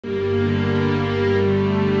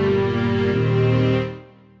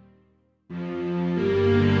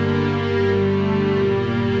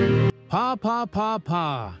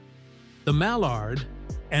Pa. The Mallard,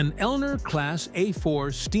 an LNER Class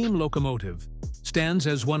A4 steam locomotive, stands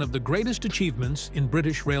as one of the greatest achievements in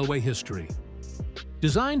British railway history.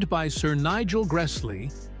 Designed by Sir Nigel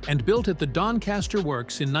Gresley and built at the Doncaster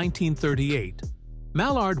Works in 1938,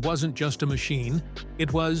 Mallard wasn't just a machine,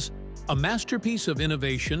 it was a masterpiece of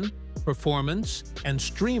innovation, performance, and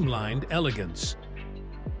streamlined elegance.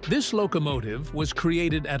 This locomotive was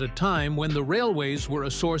created at a time when the railways were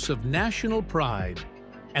a source of national pride,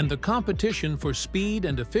 and the competition for speed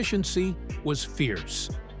and efficiency was fierce.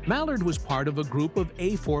 Mallard was part of a group of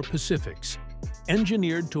A4 Pacifics,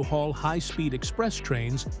 engineered to haul high-speed express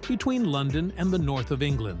trains between London and the north of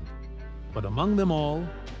England. But among them all,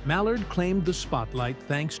 Mallard claimed the spotlight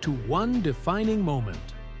thanks to one defining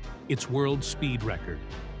moment: its world speed record.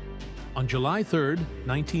 On July 3,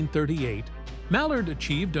 1938, Mallard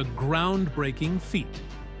achieved a groundbreaking feat.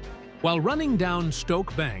 While running down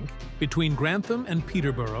Stoke Bank between Grantham and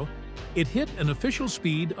Peterborough, it hit an official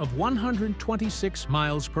speed of 126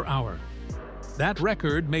 miles per hour. That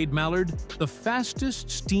record made Mallard the fastest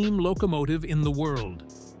steam locomotive in the world,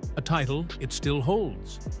 a title it still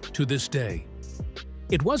holds to this day.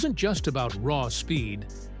 It wasn't just about raw speed,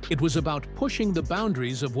 it was about pushing the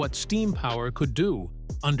boundaries of what steam power could do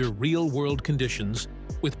under real-world conditions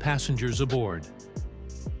with passengers aboard.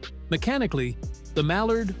 Mechanically, the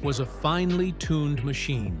Mallard was a finely tuned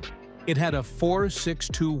machine. It had a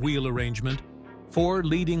 4-6-2 wheel arrangement, 4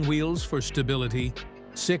 leading wheels for stability,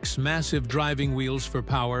 6 massive driving wheels for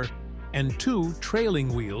power, and 2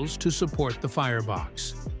 trailing wheels to support the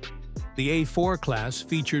firebox. The A4 class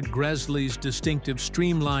featured Gresley's distinctive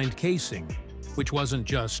streamlined casing, which wasn't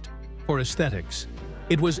just for aesthetics.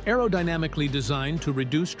 It was aerodynamically designed to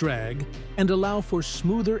reduce drag and allow for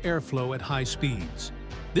smoother airflow at high speeds.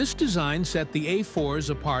 This design set the A4s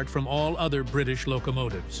apart from all other British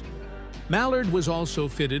locomotives. Mallard was also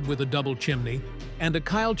fitted with a double chimney and a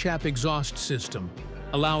Kyle-Chap exhaust system,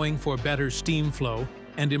 allowing for better steam flow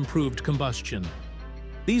and improved combustion.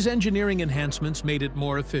 These engineering enhancements made it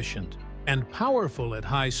more efficient and powerful at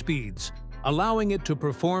high speeds, allowing it to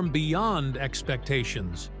perform beyond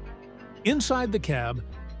expectations. Inside the cab,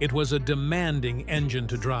 it was a demanding engine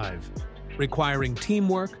to drive, requiring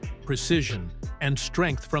teamwork, precision, and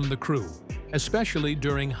strength from the crew, especially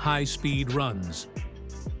during high-speed runs.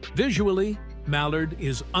 Visually, Mallard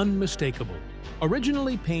is unmistakable.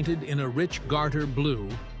 Originally painted in a rich garter blue,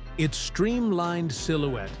 its streamlined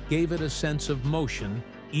silhouette gave it a sense of motion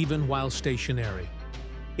even while stationary.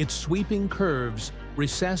 Its sweeping curves,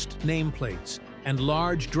 recessed nameplates, and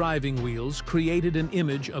large driving wheels created an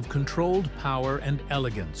image of controlled power and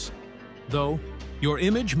elegance. Though, your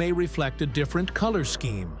image may reflect a different color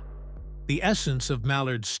scheme. The essence of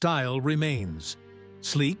Mallard's style remains: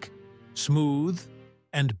 sleek, smooth,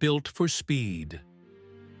 and built for speed.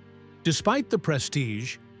 Despite the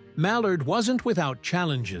prestige, Mallard wasn't without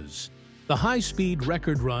challenges. The high-speed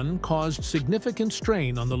record run caused significant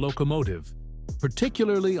strain on the locomotive,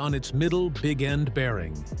 particularly on its middle big-end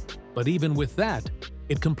bearing. But even with that,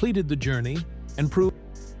 it completed the journey and proved